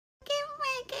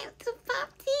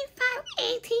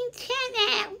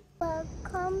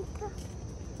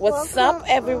What's up,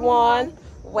 everyone?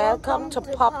 Welcome to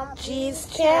Pop G's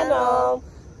channel.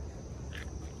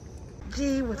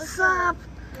 G, what's up?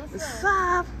 What's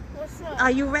up? Are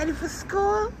you ready for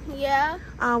school? Yeah.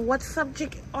 What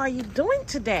subject are you doing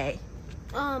today?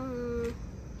 I'm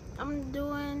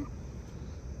doing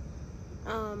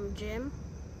gym.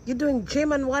 You're doing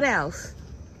gym and what else?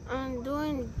 I'm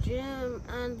doing gym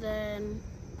and then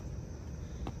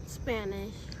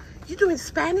Spanish. You're doing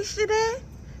Spanish today?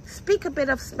 Speak a bit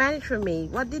of Spanish for me.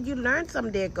 What did you learn some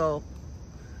day ago?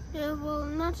 Yeah, well,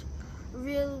 not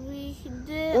really. We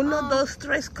did. Uno, dos,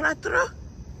 tres, cuatro?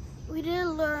 We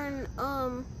didn't learn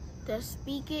to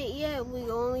speak it yet. We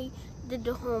only did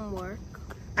the homework.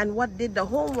 And what did the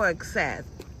homework say?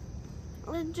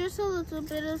 Just a little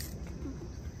bit of.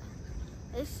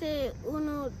 It said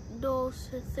uno, dos,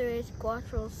 tres,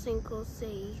 cuatro, cinco,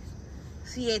 seis.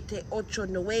 Siete, ocho,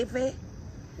 nueve.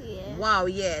 Yeah. Wow,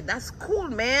 yeah, that's cool,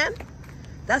 man.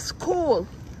 That's cool.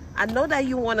 I know that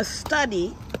you want to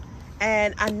study,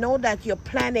 and I know that you're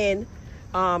planning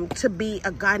to be a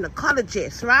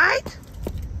gynecologist, right?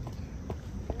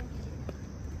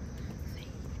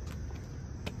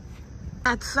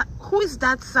 Who is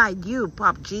that side you,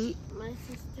 Pop G? My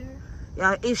sister.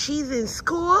 Yeah, is she in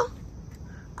school?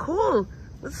 Cool.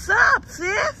 What's up,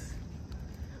 sis?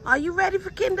 Are you ready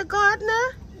for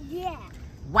kindergartner? Yeah.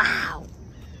 Wow.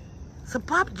 So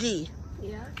Pop G,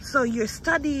 Yeah. so your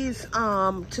studies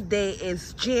today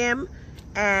is gym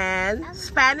and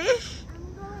Spanish?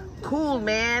 Cool,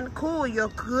 man. Cool. You're a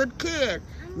good kid.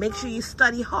 Make sure you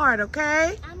study hard,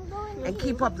 okay? And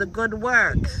keep up the good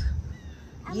works.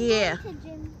 Yeah.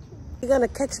 You're gonna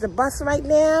catch the bus right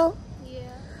now? Yeah.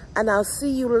 And I'll see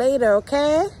you later,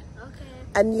 okay? Okay.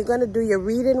 And you're gonna do your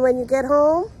reading when you get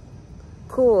home?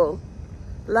 Cool.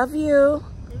 Love you.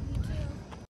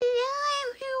 Hello,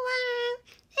 everyone.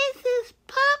 This is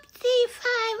Popsy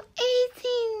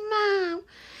 518 Mom.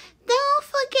 Don't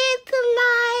forget to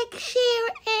like, share,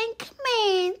 and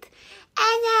comment.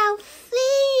 And I'll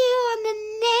see you on the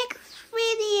next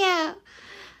video.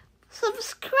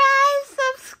 Subscribe.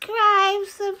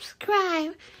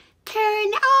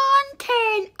 Turn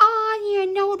on your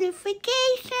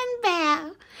notification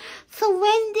bell. So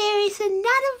when there is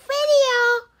another